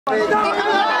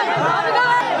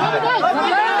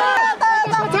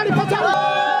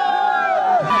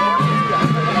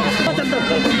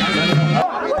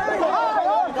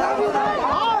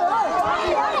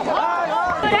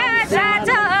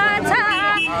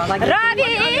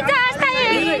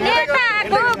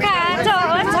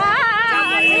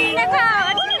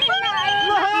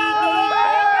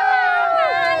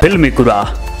फिल्मीकुरा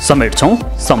समेट्छौं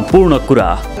सम्पूर्ण कुरा।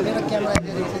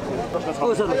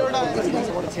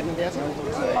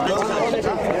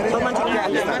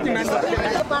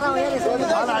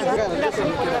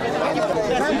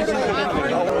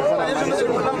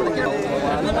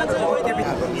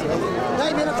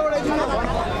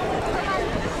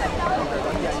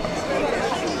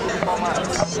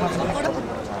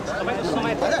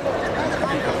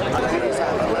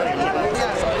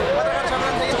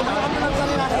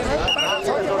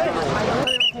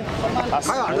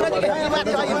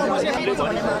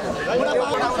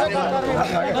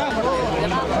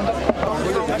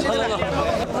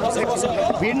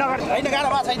 भिड नगर हैन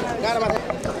गाडा छैन गाडा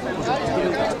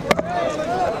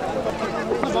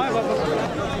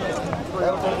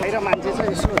बाहिर मान्छे छ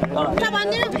यसो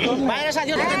बाहिर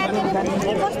साथीहरु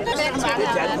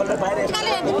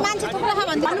मान्छे थुप्रो छ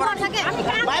भन्नु पर्छ के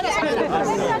बाहिर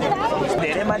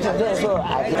धेरै मान्छे छ यसो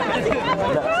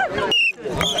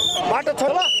बाटो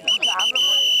छोड हाम्रो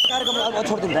कार्यक्रम अब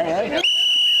छोड्दिनु है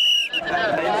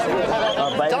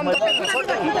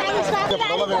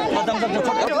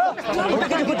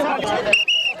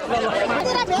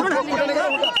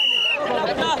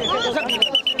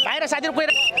बाहिर साथीहरु कोही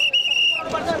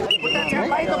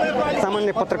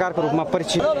सामान्य पत्रकारको रूपमा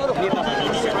परिचित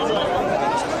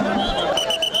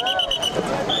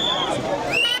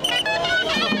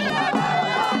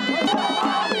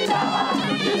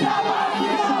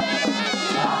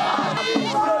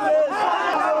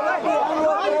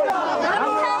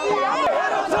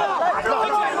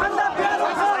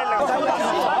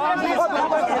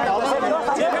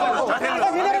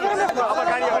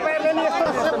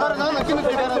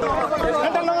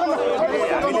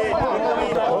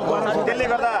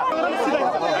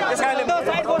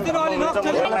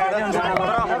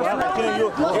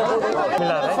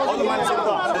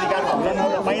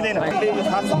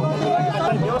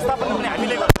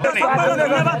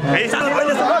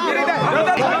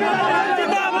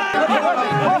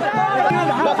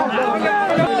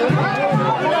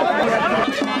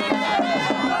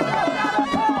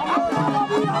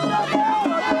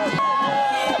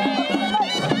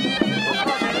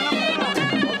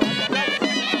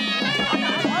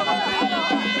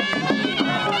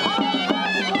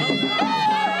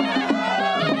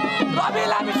Rabi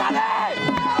Lamichhane!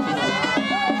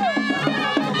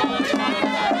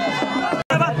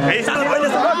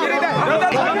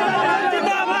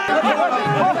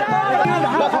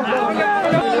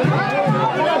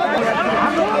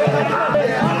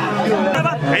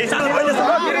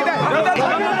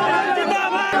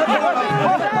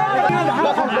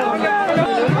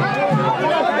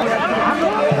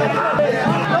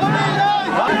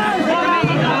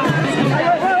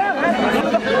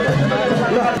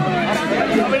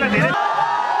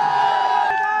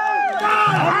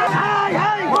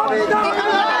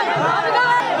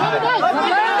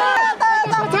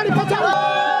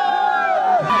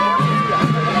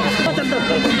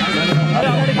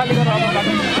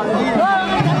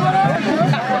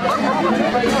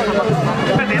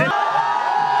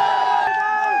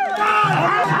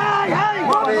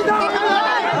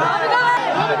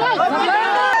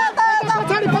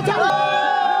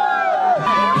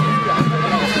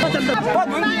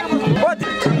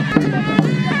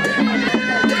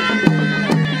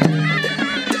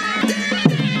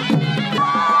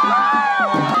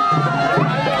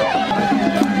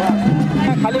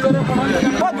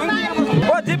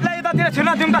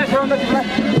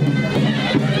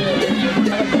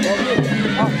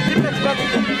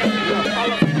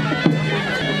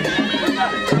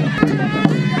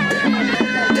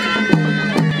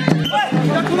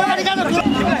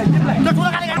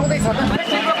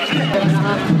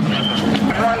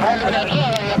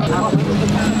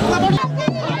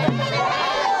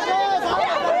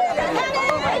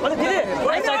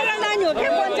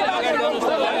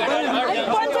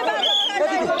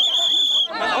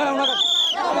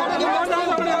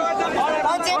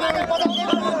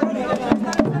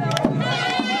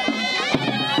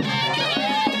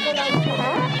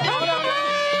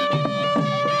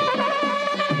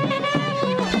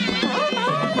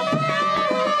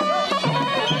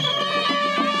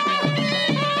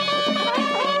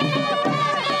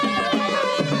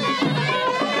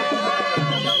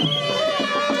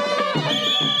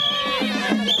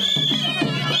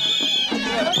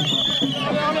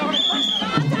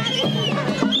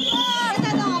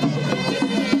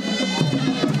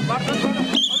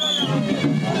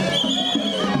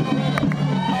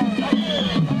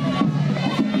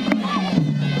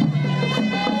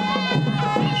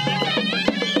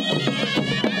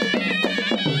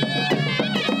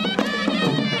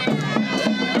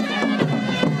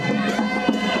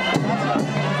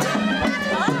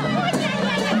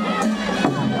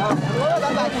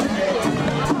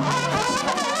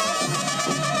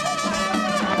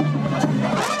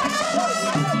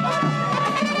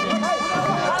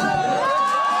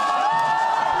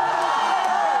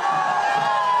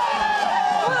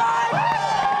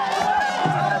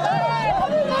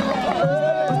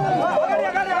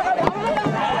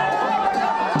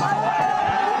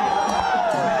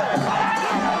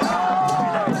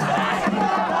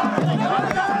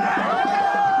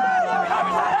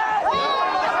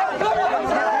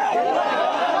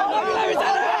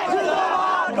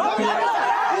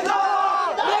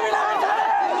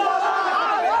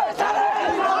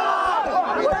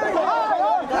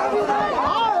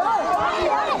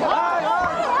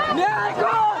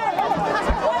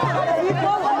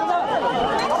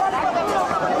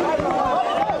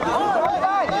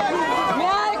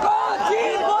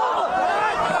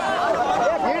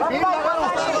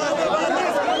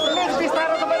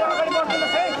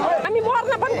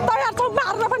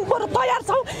 तयार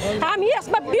छौँ हामी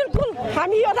यसमा बिल्कुल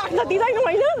हामी यो राख्न दिँदैनौँ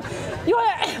होइन यो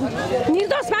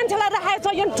निर्दोष मान्छेलाई राखेको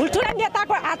छ यो ठुल्ठुला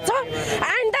नेताको हात छ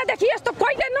आइन्दादेखि यस्तो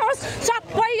कहिले नहोस्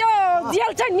सबै यो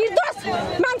जेल चाहिँ निर्दोष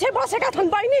मान्छे बसेका छन्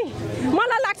बहिनी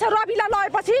मलाई लाग्छ रविलाई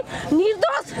लगेपछि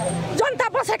निर्दोष जनता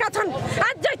बसेका छन्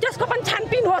अझै त्यसको पनि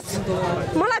छानबिन होस्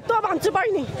मलाई त्यो भन्छु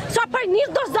बहिनी सबै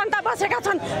निर्दोष जनता बसेका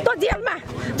छन् त्यो जेलमा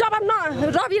जब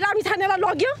रवि लामिछानेलाई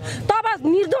लग्यो तब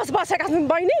निर्दोष बसेका छन्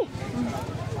बहिनी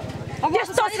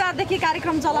त्यस्तो शनिबारदेखि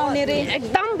कार्यक्रम चलाउने रे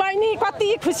एकदम बहिनी कति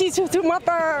खुसी छु म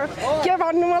त के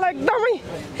भन्नु मलाई एकदमै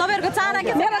तपाईहरुको चाहना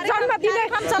के मेरो जन्मदिन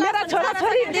मेरा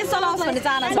छोराछोरी देश चलाओस् भन्ने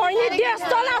चाहना छ बहिनी देश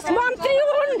चलाओस् मन्त्री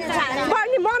हुन्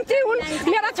बहिनी मन्त्री हुन्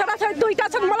मेरा छोराछोरी दुईटा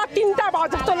छन् मलाई तीनटा भयो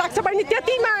जस्तो लाग्छ बहिनी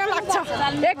त्यति माया लाग्छ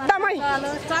एकदमै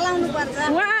चलाउनु पर्छ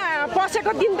उहाँ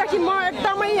पसेको दिनदेखि म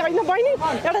एकदमै होइन बहिनी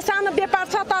एउटा सानो व्यापार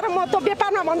छ तर म त्यो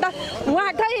व्यापारमा भन्दा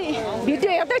उहाँकै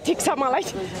भिडियो हेर्दै ठिक छ मलाई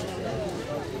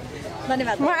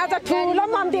धन्यवाद म आज ठुलो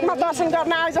मन्दिरमा दर्शन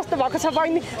गर्न आए जस्तो भएको छ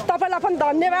बहिनी तपाईँलाई पनि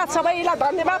धन्यवाद सबैलाई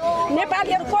धन्यवाद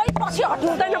नेपालीहरू कोही पछि हट्नु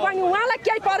हुँदैन बहिनी उहाँलाई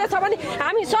केही परेछ भने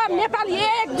हामी सब नेपाली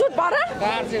एकजुट भएर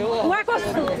उहाँको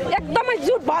एकदमै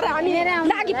जुट भएर हामी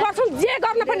लागि पर्छौँ जे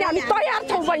गर्न पनि हामी तयार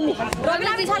छौँ बहिनी रवि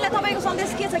लामिछानेले तपाईँको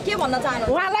सन्देश के छ के भन्न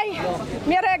चाहनुहुन्छ उहाँलाई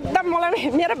मेरो एकदम मलाई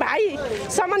मेरो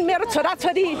भाइसम्म मेरो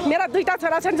छोराछोरी मेरा दुईटा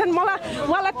छोराछोरी छन् मलाई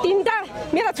उहाँलाई तीनटा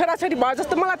मेरा छोराछोरी भयो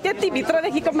जस्तो मलाई त्यति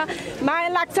भित्रदेखिको माया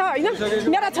लाग्छ होइन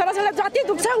मेरा छोराछोरीलाई जति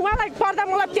दुख्छ उहाँलाई पर्दा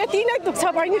मलाई त्यति नै दुख्छ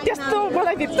बहिनी त्यस्तो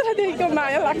मलाई भित्रदेखिको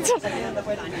माया लाग्छ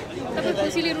तपाईँ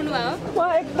खुसीले रुनुभयो म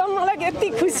एकदम मलाई यति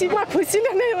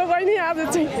खुसीले नै हो बहिनी आज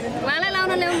चाहिँ उहाँलाई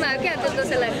लाउन ल्याउनु भयो क्या त्यो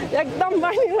दसैँलाई एकदम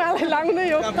बहिनी उहाँलाई लाउनै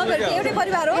हो तपाईहरुको एउटै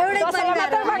परिवार हो एउटै परिवार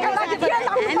हो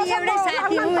हामी एउटै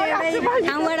साथी हौँ एउटै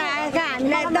ठाउँबाट आएका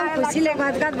हामीलाई एकदम खुसीले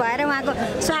गदगद भएर उहाँको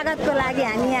स्वागतको लागि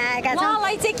हामी आएका छौँ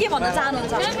उहाँलाई चाहिँ के भन्न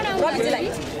चाहनुहुन्छ रविजीलाई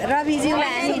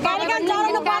रविज्यूलाई हामी कार्यक्रम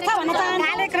चलाउनु पर्छ भन्न चाहनुहुन्छ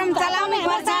कार्यक्रम चलाउनु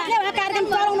पर्छ कार्यक्रम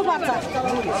चलाउनु पर्छ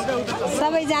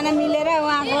सबैजना मिलेर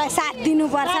उहाँलाई साथ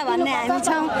दिनुपर्छ भन्ने हामी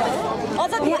छौँ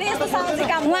अझ धेरै यस्तो सामाजिक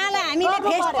काम उहाँलाई हामीले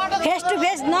फेस टु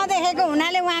फेस नदेखेको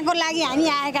हुनाले उहाँको लागि हामी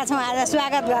आएका छौँ आज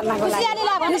स्वागत गर्नको लागि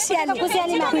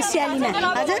खुसियालीमा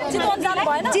हजुर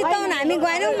चितवन हामी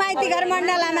गएनौँ माइती घर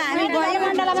मण्डलामा हामी गयौँ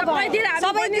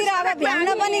सबैतिर अब भ्याउन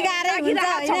पनि गाह्रै हुन्छ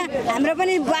होइन हाम्रो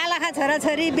पनि बालखा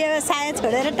छोराछोरी व्यवसाय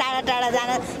छोडेर टाढा टाढा जान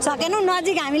सकेनौँ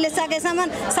नजिक हामीले सकेसम्म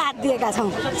साथ दिएका छौँ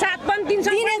साथ पनि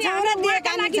दिन्छौँ र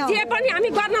दिएका जे पनि हामी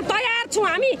गर्न तयार छौँ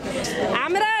हामी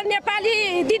हाम्रा नेपाली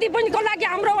दिदीबहिनीको लागि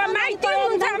हाम्रो माइती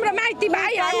हुन्छ हाम्रो माइती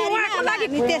भाइहरू उहाँको लागि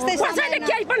कसैले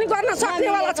केही पनि गर्न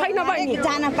सक्नेवाला छैन बहिनी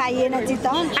जान पाइएन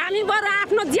चितवन हामी बर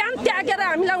आफ्नो ज्यान त्यागेर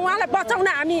हामीलाई उहाँलाई बचाउन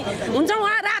हामी हुन्छ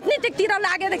उहाँ राजनीतिकतिर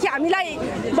लागेदेखि हामीलाई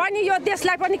बहिनी यो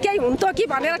देशलाई पनि केही हुन्थ्यो कि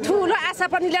भनेर ठुलो आशा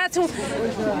पनि ल्याएको छौँ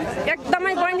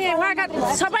एकदमै बहिनी उहाँका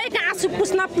सबैका आँसु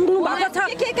पुस्न पुग्नु भएको छ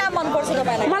के काम मनपर्छ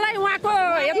तपाईँलाई मलाई उहाँको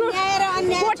हेर्नु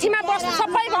कोठीमा बस्नु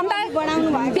सबैभन्दा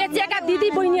बेचेका दिदी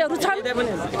बहिनीहरू छन्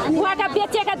उहाँका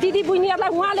बेचेका दिदी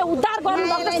बहिनीहरूलाई उहाँले उद्धार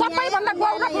गर्नुभएको सबैभन्दा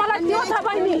गौरव मलाई त्यो छ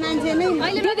बहिनी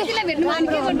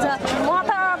म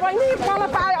त बहिनी मलाई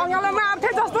पाए अङ्गालोमा आउँथे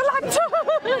जस्तो लाग्छ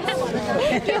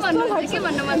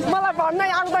मलाई भन्नै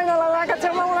आउँदैन उहाँको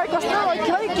छेउमा मलाई कस्तो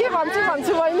खै के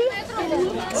भन्छु बहिनी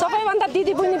सबैभन्दा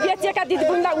दिदी बहिनी बेचेका दिदी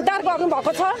बहिनीलाई उद्धार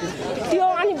गर्नुभएको छ त्यो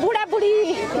अनि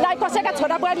बुढाबुढीलाई कसैका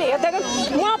छोराबुहारीले हेर्दैनन्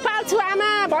म पाल्छु आमा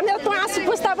भनेर त्यो आँसु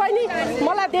पुस्ता बहिनी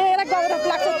मलाई धेरै गौरव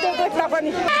लाग्छ त्यो देख्दा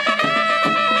पनि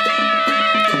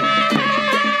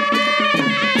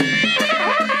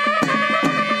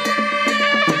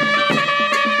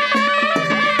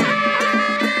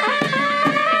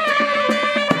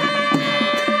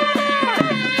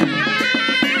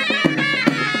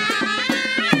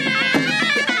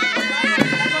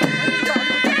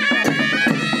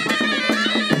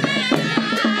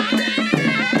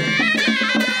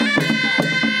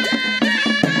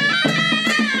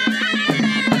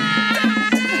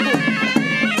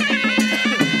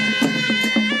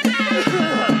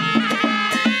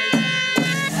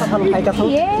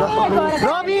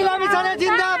रवि लामिछाने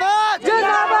जिन्दाबाद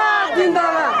जिन्दाबाद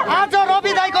जिन्दाबाद आज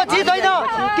रवि दाइको जित होइन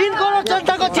 3 करोड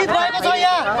जनताको जित भएको छ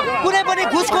यहाँ कुनै पनि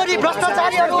घुसखोरी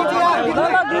भ्रष्टाचारीहरू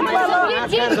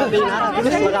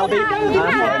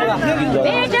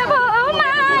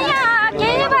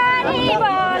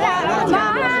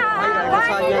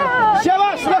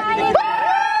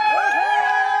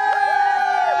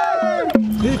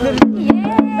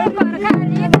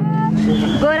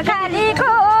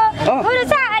गोर्खालीको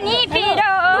खुर्सानी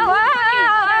पिरो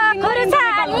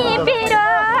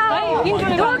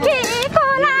दुखीको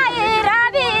लागि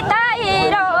रवि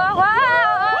दाइरो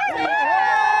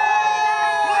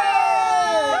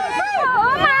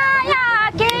माया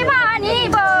के भनी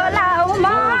बोलाऊ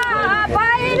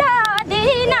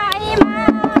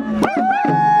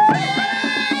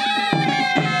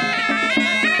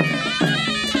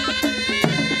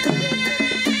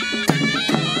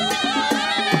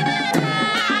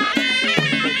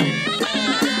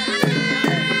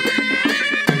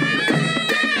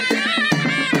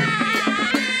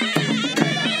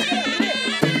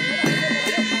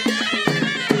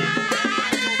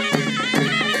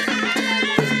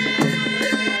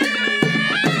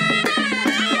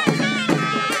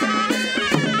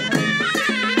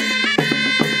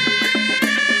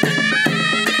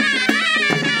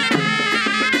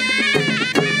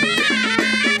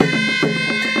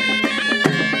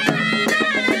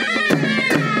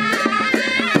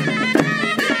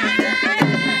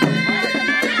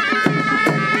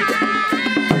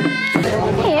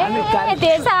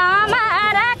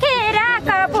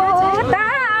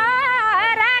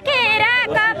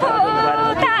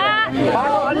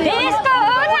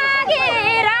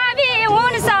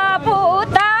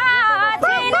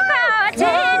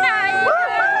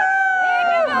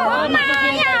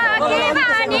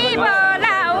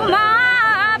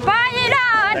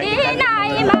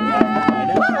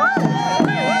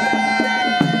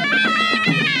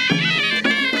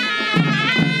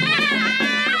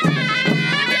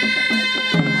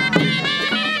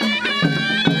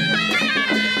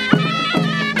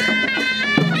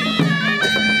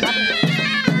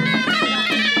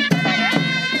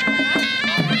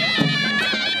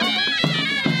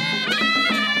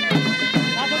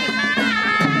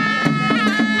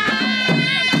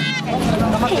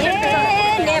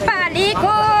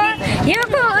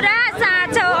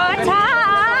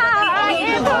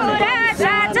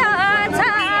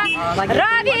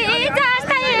रवि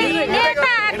जस्तै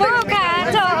नेताको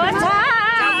खाँचो छ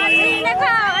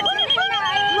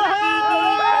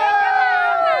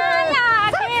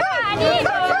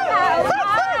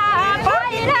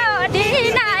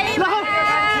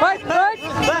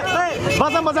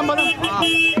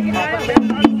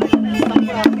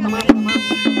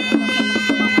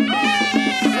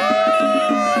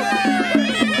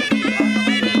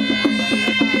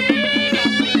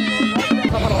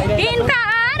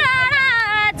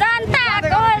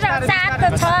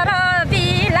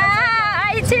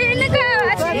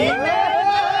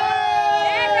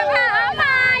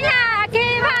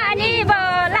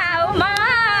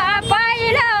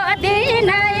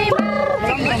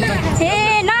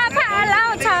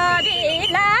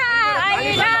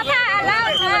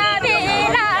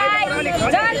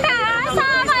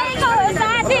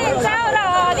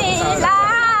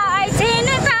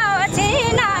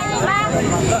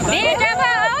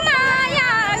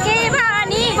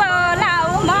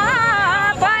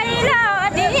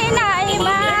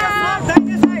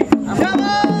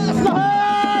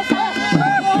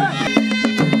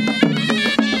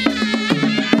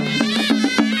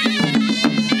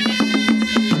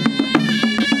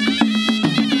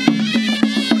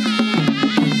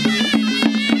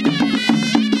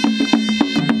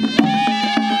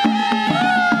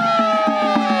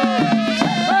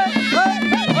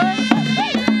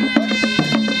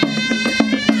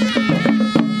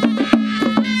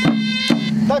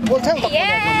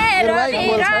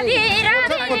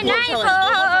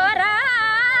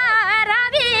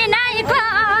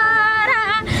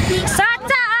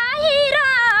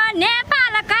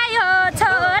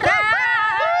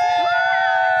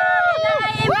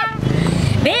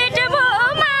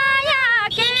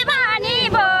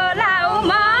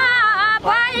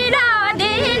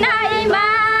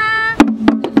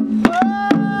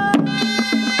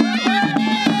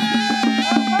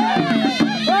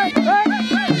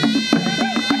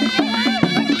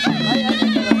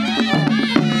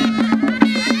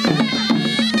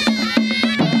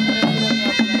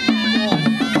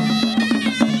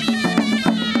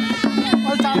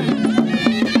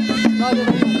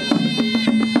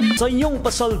सयौं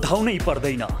पसल धाउनै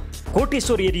पर्दैन।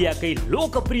 कोटेश्वर एरियाकै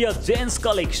लोकप्रिय gents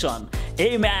collection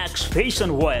एमैक्स fashion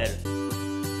where.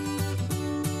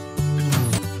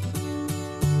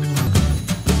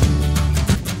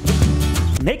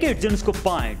 Naked gents को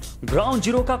पैंट, ग्राउंड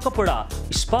जीरो का कपड़ा,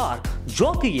 spark,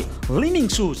 jockey, leaning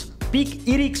shoes, pick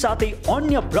Eric साथै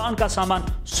अन्य ब्रान्डका सामान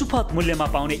सुपथ मूल्यमा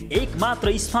पाउने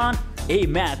एकमात्र स्थान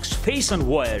एमैक्स फैशन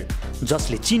वेयर।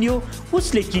 जसले चिन्यो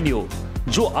उसले किन्यो,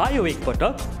 जो आयो एक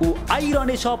पटक ऊ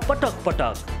आइरहनेछ पटक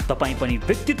पटक। तपाई पनि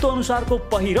व्यक्तित्व अनुसारको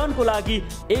पहिरनको लागि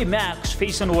एमैक्स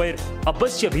फैशन वेयर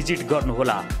अवश्य भिजिट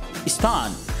गर्नुहोला।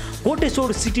 स्थान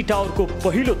कोटेश्वर सिटी टावरको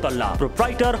पहिलो तल्ला।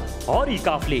 Proprietor Hari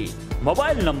Kafle.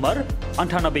 Mobile number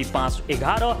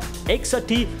 98511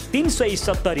 61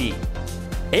 370।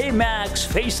 एमैक्स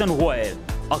fashion where,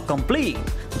 a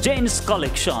complete gents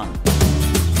collection.